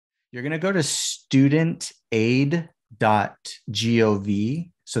You're going to go to studentaid.gov.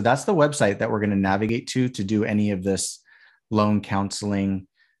 So that's the website that we're going to navigate to do any of this loan counseling,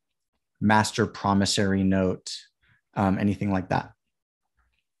 master promissory note, anything like that.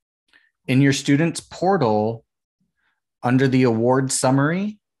 In your student's portal, under the award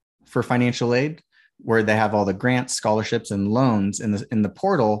summary for financial aid, where they have all the grants, scholarships, and loans in the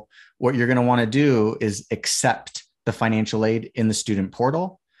portal, what you're going to want to do is accept the financial aid in the student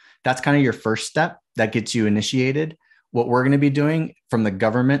portal. That's kind of your first step that gets you initiated. What we're going to be doing from the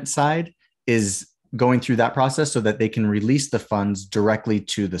government side is going through that process so that they can release the funds directly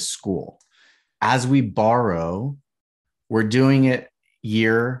to the school. As we borrow, we're doing it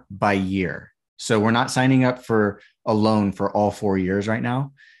year by year. So we're not signing up for a loan for all 4 years right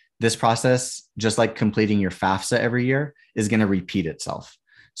now. This process, just like completing your FAFSA every year, is going to repeat itself.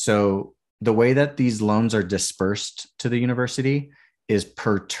 So the way that these loans are dispersed to the university is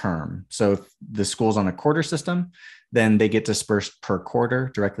per term. So if the school's on a quarter system, then they get dispersed per quarter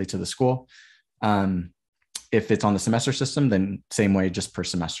directly to the school. If it's on the semester system, then same way, just per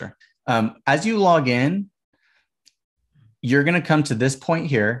semester. As you log in, you're going to come to this point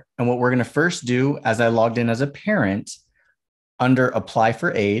here. And what we're going to first do, as I logged in as a parent, under apply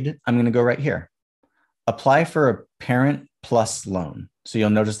for aid, I'm going to go right here. Apply for a parent plus loan. So you'll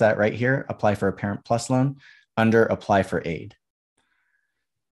notice that right here, apply for a parent plus loan under apply for aid.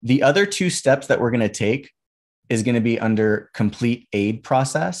 The other two steps that we're going to take is going to be under complete aid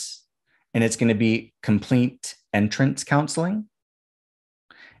process. And it's going to be complete entrance counseling.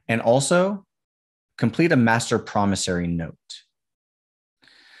 And also complete a master promissory note.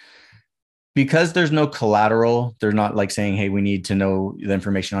 Because there's no collateral, they're not like saying, hey, we need to know the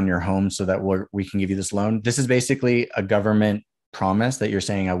information on your home so that we can give you this loan. This is basically a government promise that you're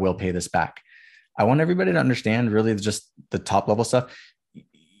saying, I will pay this back. I want everybody to understand really just the top level stuff.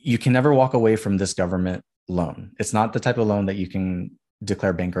 You can never walk away from this government loan. It's not the type of loan that you can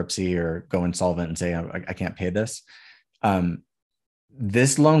declare bankruptcy or go insolvent and say, I can't pay this.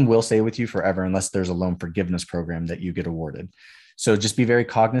 This loan will stay with you forever unless there's a loan forgiveness program that you get awarded. So just be very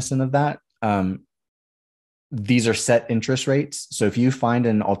cognizant of that. These are set interest rates. So if you find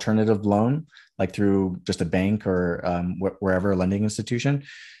an alternative loan, like through just a bank or wherever, a lending institution,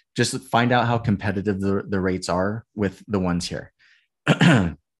 just find out how competitive the rates are with the ones here.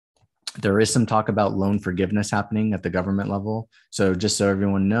 There is some talk about loan forgiveness happening at the government level. So just so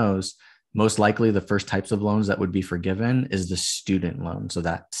everyone knows, most likely the first types of loans that would be forgiven is the student loan. So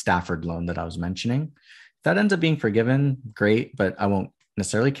that Stafford loan that I was mentioning, if that ends up being forgiven, great, but I won't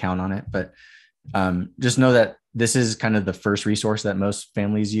necessarily count on it. But just know that this is kind of the first resource that most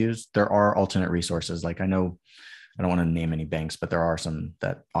families use. There are alternate resources. Like I know, I don't want to name any banks, but there are some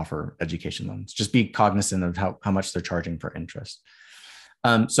that offer education loans. Just be cognizant of how much they're charging for interest.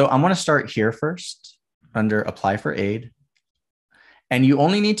 So I'm going to start here first under apply for aid. And you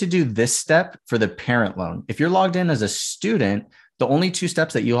only need to do this step for the parent loan. If you're logged in as a student, the only two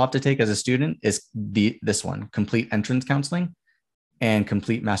steps that you'll have to take as a student is this one, complete entrance counseling and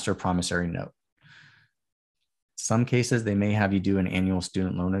complete master promissory note. Some cases, they may have you do an annual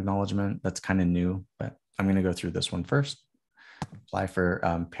student loan acknowledgement. That's kind of new, but I'm going to go through this one first. Apply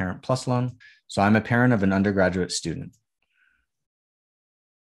for parent plus loan. So I'm a parent of an undergraduate student.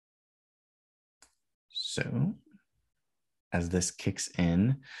 So as this kicks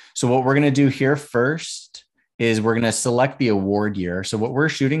in. So what we're going to do here first is we're going to select the award year. So what we're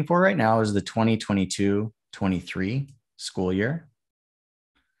shooting for right now is the 2022-23 school year.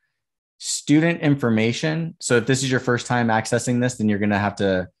 Student information. So if this is your first time accessing this, then you're going to have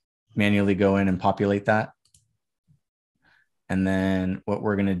to manually go in and populate that. And then what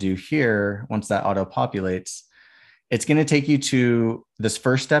we're going to do here, once that auto populates, it's going to take you to this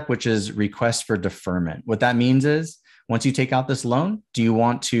first step, which is request for deferment. What that means is, once you take out this loan, do you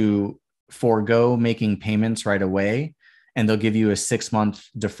want to forego making payments right away? And they'll give you a 6-month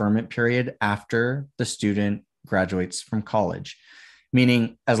deferment period after the student graduates from college.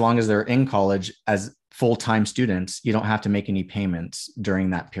 Meaning, as long as they're in college as full-time students, you don't have to make any payments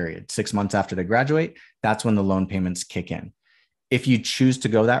during that period. 6 months after they graduate, that's when the loan payments kick in. If you choose to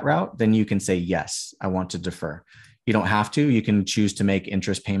go that route, then you can say, yes, I want to defer. You don't have to. You can choose to make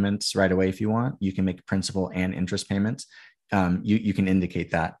interest payments right away if you want. You can make principal and interest payments. You can indicate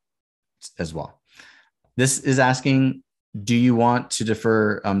that as well. This is asking, do you want to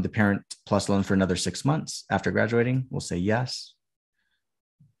defer the parent plus loan for another 6 months after graduating? We'll say yes.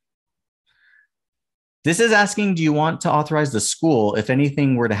 This is asking, do you want to authorize the school if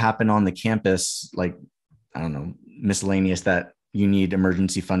anything were to happen on the campus, like, I don't know, miscellaneous that you need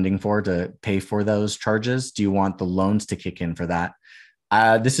emergency funding for to pay for those charges? Do you want the loans to kick in for that?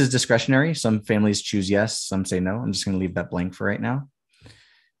 This is discretionary. Some families choose yes, some say no. I'm just going to leave that blank for right now.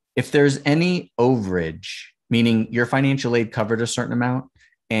 If there's any overage, meaning your financial aid covered a certain amount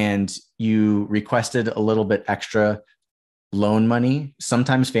and you requested a little bit extra loan money,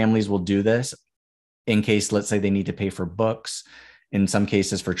 sometimes families will do this in case, let's say, they need to pay for books, in some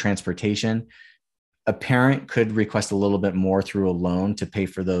cases for transportation. A parent could request a little bit more through a loan to pay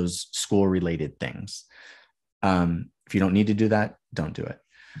for those school related things. If you don't need to do that, don't do it.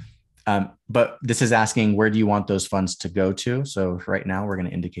 But this is asking, where do you want those funds to go to? So right now we're going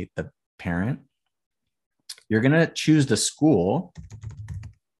to indicate the parent. You're going to choose the school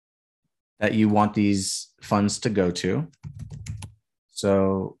that you want these funds to go to.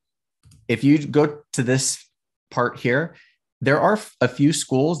 So if you go to this part here, there are a few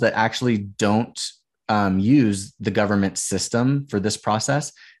schools that actually don't use the government system for this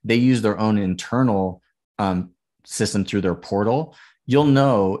process. They use their own internal system through their portal. You'll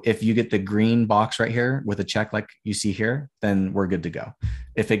know if you get the green box right here with a check like you see here, then we're good to go.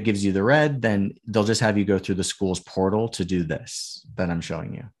 If it gives you the red, then they'll just have you go through the school's portal to do this that I'm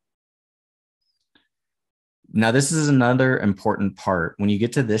showing you. Now, this is another important part. When you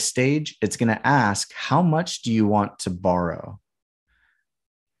get to this stage, it's going to ask, how much do you want to borrow?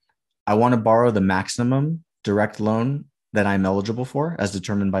 I want to borrow the maximum direct loan that I'm eligible for as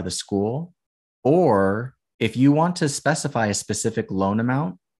determined by the school. Or if you want to specify a specific loan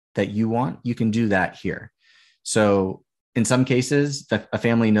amount that you want, you can do that here. So in some cases, a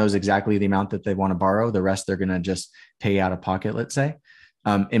family knows exactly the amount that they want to borrow. The rest, they're going to just pay out of pocket, let's say.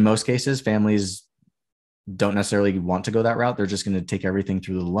 In most cases, families don't necessarily want to go that route. They're just going to take everything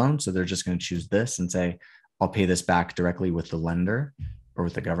through the loan. So they're just going to choose this and say, I'll pay this back directly with the lender or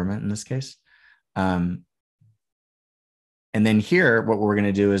with the government in this case. And then here, what we're going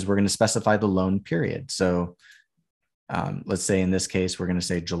to do is we're going to specify the loan period. So let's say in this case, we're going to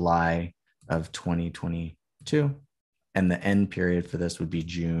say July of 2022. And the end period for this would be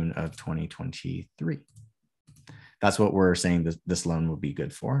June of 2023. That's what we're saying this loan will be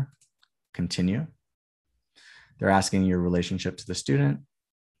good for. Continue. They're asking your relationship to the student.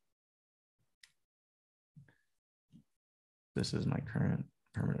 This is my current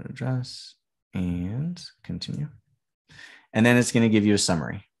permanent address, and continue. And then it's going to give you a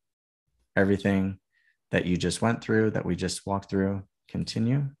summary. Everything that you just went through, that we just walked through,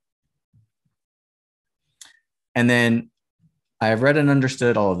 continue. And then I have read and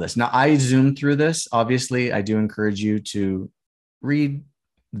understood all of this. Now I zoomed through this. Obviously, I do encourage you to read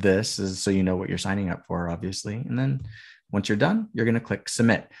this so you know what you're signing up for, obviously. And then once you're done, you're going to click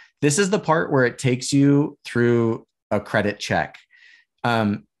submit. This is the part where it takes you through a credit check.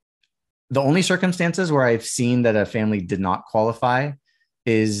 The only circumstances where I've seen that a family did not qualify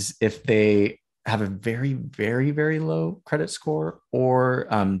is if they have a very, very, very low credit score, or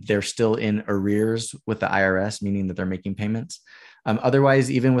they're still in arrears with the IRS, meaning that they're making payments.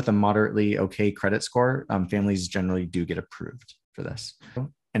 Otherwise, even with a moderately okay credit score, families generally do get approved for this.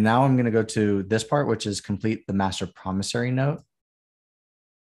 And now I'm going to go to this part, which is complete the master promissory note.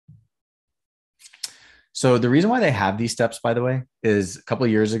 So the reason why they have these steps, by the way, is a couple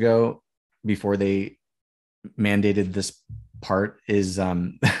of years ago, before they mandated this part, is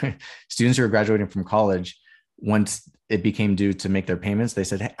students who are graduating from college, once it became due to make their payments, they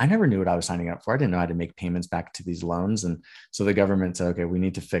said, hey, I never knew what I was signing up for. I didn't know how to make payments back to these loans. And so the government said, okay, we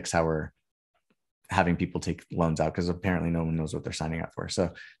need to fix how we're having people take loans out, because apparently no one knows what they're signing up for.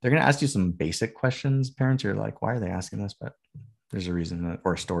 So they're going to ask you some basic questions. Parents are like, why are they asking this? But there's a reason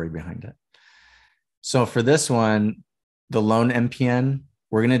or a story behind it. So for this one, the loan MPN,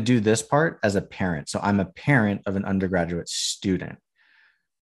 we're going to do this part as a parent. So I'm a parent of an undergraduate student.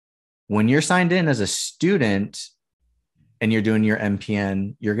 When you're signed in as a student and you're doing your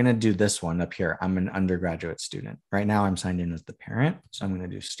MPN, you're going to do this one up here. I'm an undergraduate student. Right now I'm signed in as the parent. So I'm going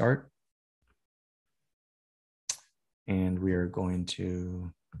to do start. And we are going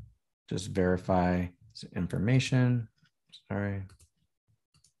to just verify information. Sorry.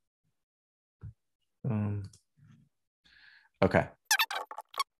 Okay.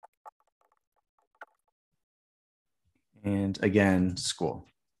 And again, school.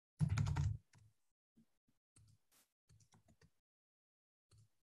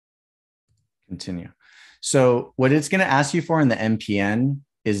 Continue. So what it's going to ask you for in the MPN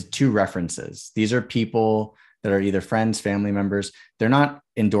is 2 references. These are people that are either friends, family members. They're not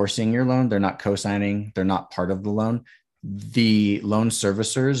endorsing your loan. They're not co-signing. They're not part of the loan. The loan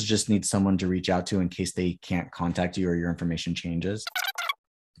servicers just need someone to reach out to in case they can't contact you or your information changes.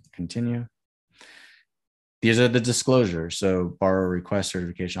 Continue. These are the disclosures. So borrower request,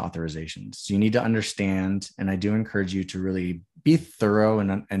 certification, authorizations. So you need to understand, and I do encourage you to really be thorough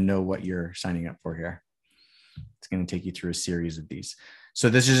and know what you're signing up for here. It's going to take you through a series of these. So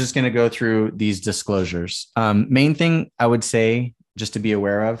this is just going to go through these disclosures. Main thing I would say, just to be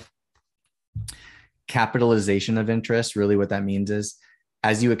aware of, capitalization of interest. Really what that means is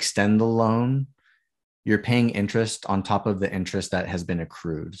as you extend the loan, you're paying interest on top of the interest that has been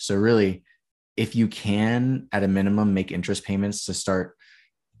accrued. So really, if you can, at a minimum, make interest payments to start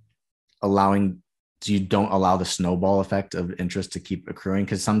allowing, so you don't allow the snowball effect of interest to keep accruing,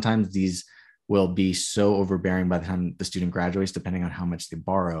 because sometimes these will be so overbearing by the time the student graduates, depending on how much they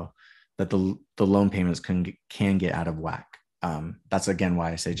borrow, that the loan payments can get out of whack. That's again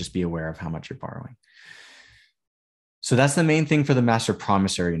why I say just be aware of how much you're borrowing. So that's the main thing for the master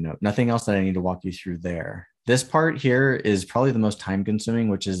promissory note. Nothing else that I need to walk you through there. This part here is probably the most time consuming,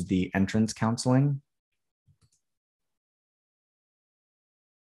 which is the entrance counseling.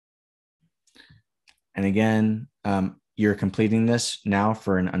 And again, you're completing this now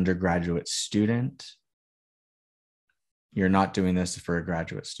for an undergraduate student. You're not doing this for a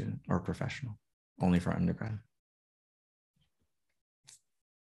graduate student or professional, only for undergrad.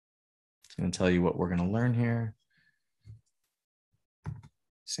 It's going to tell you what we're going to learn here.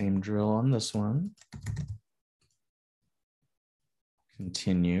 Same drill on this one.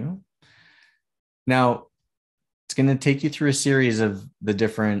 Continue. Now, it's going to take you through a series of the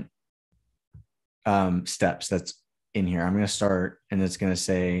different steps that's in here. I'm going to start, and it's going to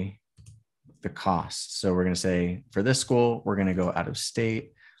say the cost. So we're going to say for this school, we're going to go out of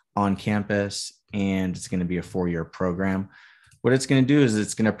state, on campus, and it's going to be a 4-year program. What it's going to do is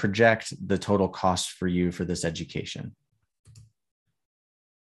it's going to project the total cost for you for this education.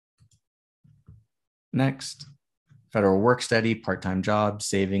 Next, federal work study, part-time job,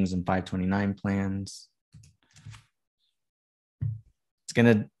 savings, and 529 plans. It's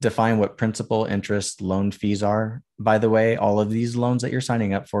going to define what principal, interest, loan fees are. By the way, all of these loans that you're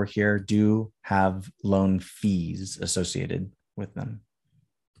signing up for here do have loan fees associated with them.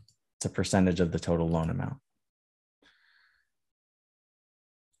 It's a percentage of the total loan amount.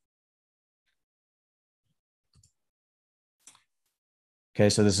 Okay,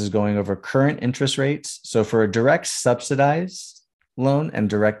 so this is going over current interest rates. So for a direct subsidized loan and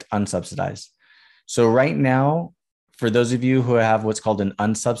direct unsubsidized. So right now, for those of you who have what's called an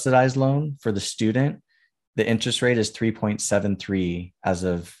unsubsidized loan for the student, the interest rate is 3.73 as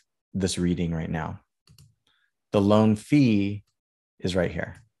of this reading right now. The loan fee is right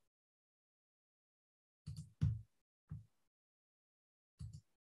here.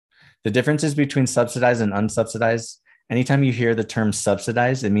 The differences between subsidized and unsubsidized, anytime you hear the term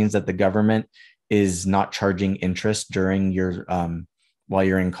subsidized, it means that the government is not charging interest during your while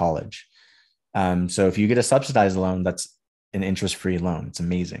you're in college. So if you get a subsidized loan, that's an interest-free loan. It's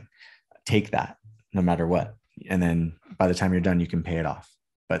amazing. Take that no matter what. And then by the time you're done, you can pay it off.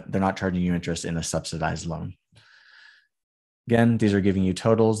 But they're not charging you interest in a subsidized loan. Again, these are giving you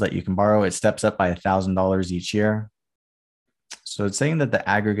totals that you can borrow. It steps up by $1,000 each year. So it's saying that the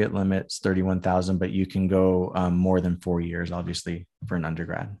aggregate limit's 31,000, but you can go more than 4 years, obviously, for an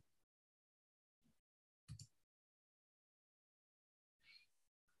undergrad.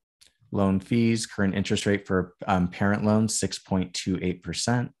 Loan fees, current interest rate for parent loans,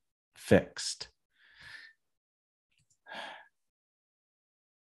 6.28%, fixed.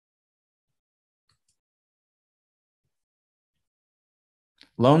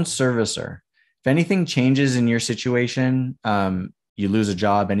 Loan servicer. If anything changes in your situation, you lose a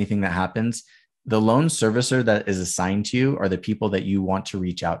job, anything that happens, the loan servicer that is assigned to you are the people that you want to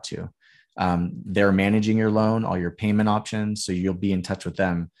reach out to. They're managing your loan, all your payment options, so you'll be in touch with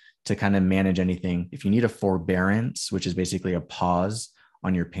them to kind of manage anything. If you need a forbearance, which is basically a pause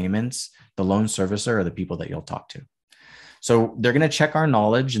on your payments, the loan servicer are the people that you'll talk to. So they're going to check our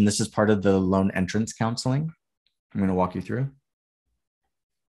knowledge, and this is part of the loan entrance counseling. I'm going to walk you through.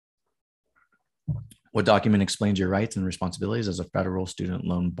 What document explains your rights and responsibilities as a federal student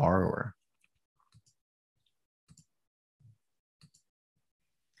loan borrower?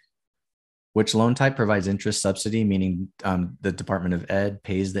 Which loan type provides interest subsidy, meaning the Department of Ed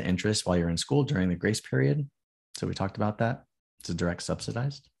pays the interest while you're in school during the grace period? So we talked about that. It's a direct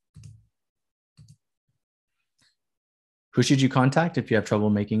subsidized. Who should you contact if you have trouble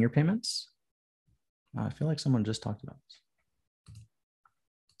making your payments? I feel like someone just talked about this.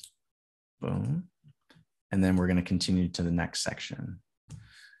 Boom. And then we're going to continue to the next section.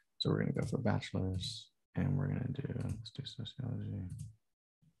 So we're going to go for bachelor's, and we're going to do, let's do sociology.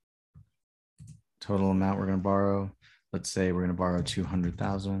 Total amount we're going to borrow. Let's say we're going to borrow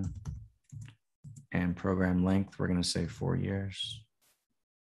 200,000. And program length, we're going to say 4 years.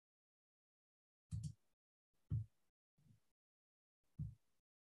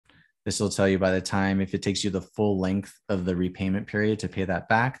 This will tell you by the time, if it takes you the full length of the repayment period to pay that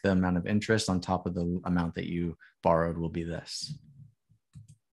back, the amount of interest on top of the amount that you borrowed will be this.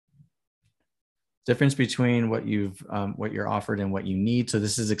 Difference between what you're offered and what you need. So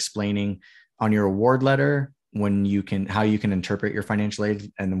this is explaining on your award letter how you can interpret your financial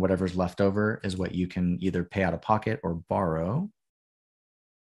aid, and then whatever's left over is what you can either pay out of pocket or borrow.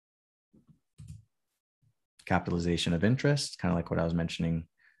 Capitalization of interest, kind of like what I was mentioning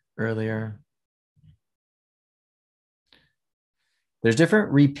earlier. There's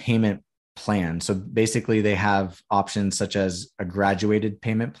different repayment plans. So basically they have options such as a graduated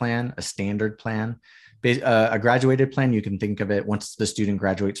payment plan, a standard plan. A graduated plan, you can think of it once the student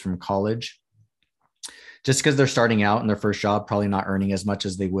graduates from college. Just because they're starting out in their first job, probably not earning as much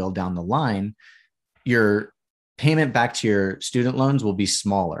as they will down the line, your payment back to your student loans will be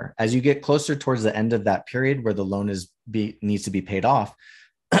smaller. As you get closer towards the end of that period where the loan needs to be paid off,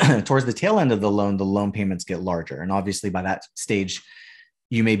 towards the tail end of the loan payments get larger. And obviously by that stage,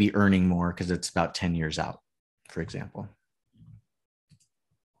 you may be earning more because it's about 10 years out, for example.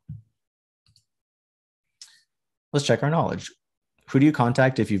 Let's check our knowledge. Who do you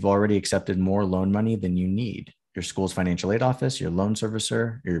contact if you've already accepted more loan money than you need? Your school's financial aid office, your loan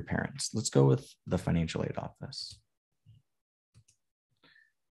servicer, or your parents? Let's go with the financial aid office.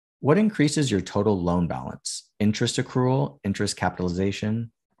 What increases your total loan balance? Interest accrual, interest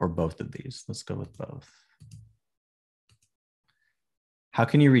capitalization, or both of these? Let's go with both. How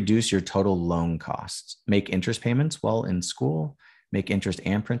can you reduce your total loan costs? Make interest payments while in school, make interest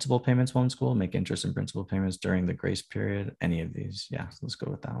and principal payments while in school, make interest and principal payments during the grace period, any of these. Yeah, so let's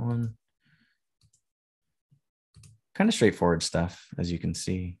go with that one. Kind of straightforward stuff, as you can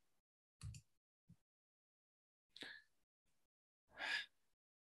see.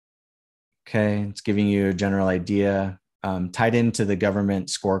 Okay, it's giving you a general idea. Tied into the government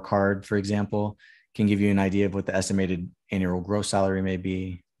scorecard, for example, can give you an idea of what the estimated annual gross salary may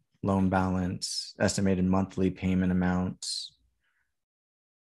be, loan balance, estimated monthly payment amounts,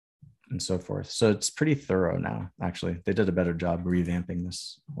 and so forth. So it's pretty thorough now, actually. They did a better job revamping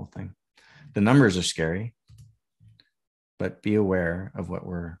this whole thing. The numbers are scary, but be aware of what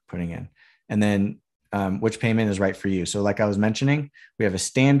we're putting in. And then which payment is right for you. So like I was mentioning, we have a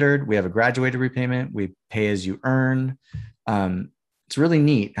standard, we have a graduated repayment, we pay as you earn. It's really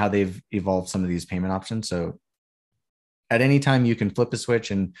neat how they've evolved some of these payment options. So at any time you can flip a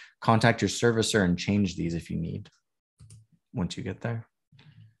switch and contact your servicer and change these if you need, once you get there.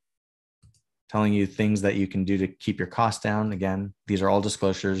 Telling you things that you can do to keep your costs down. Again, these are all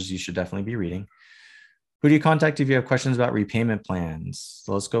disclosures you should definitely be reading. Who do you contact if you have questions about repayment plans?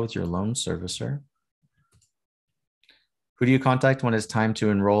 So let's go with your loan servicer. Who do you contact when it's time to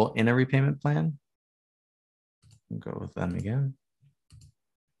enroll in a repayment plan? We'll go with them again.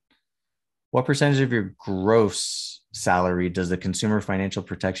 What percentage of your gross salary does the Consumer Financial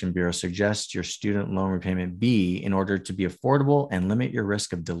Protection Bureau suggest your student loan repayment be in order to be affordable and limit your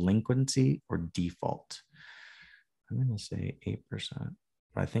risk of delinquency or default? I'm going to say 8%,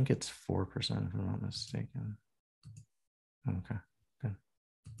 but I think it's 4% if I'm not mistaken. Okay, good.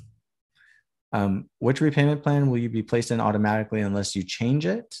 Which repayment plan will you be placed in automatically unless you change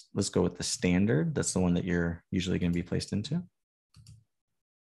it? Let's go with the standard. That's the one that you're usually going to be placed into.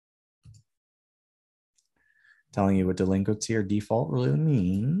 Telling you what delinquency or default really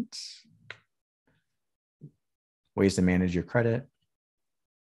means. Ways to manage your credit.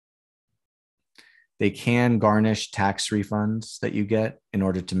 They can garnish tax refunds that you get in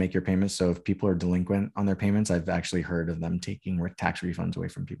order to make your payments. So if people are delinquent on their payments, I've actually heard of them taking tax refunds away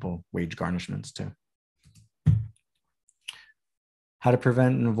from people, wage garnishments too. How to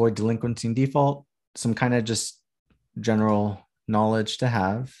prevent and avoid delinquency and default. Some kind of just general knowledge to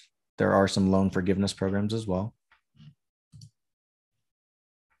have. There are some loan forgiveness programs as well.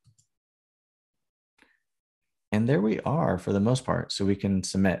 And there we are for the most part. So we can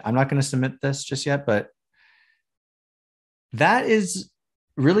submit. I'm not going to submit this just yet, but that is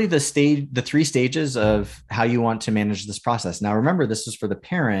really the 3 stages of how you want to manage this process. Now, remember, this is for the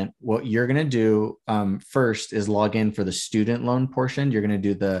parent. What you're going to do first is log in for the student loan portion. You're going to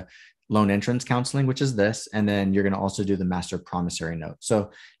do the loan entrance counseling, which is this, and then you're going to also do the master promissory note.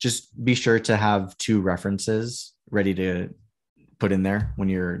 So just be sure to have 2 references ready to put in there when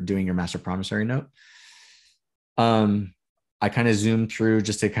you're doing your master promissory note. I kind of zoomed through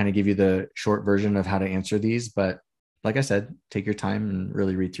just to kind of give you the short version of how to answer these, but like I said, take your time and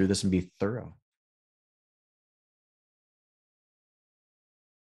really read through this and be thorough.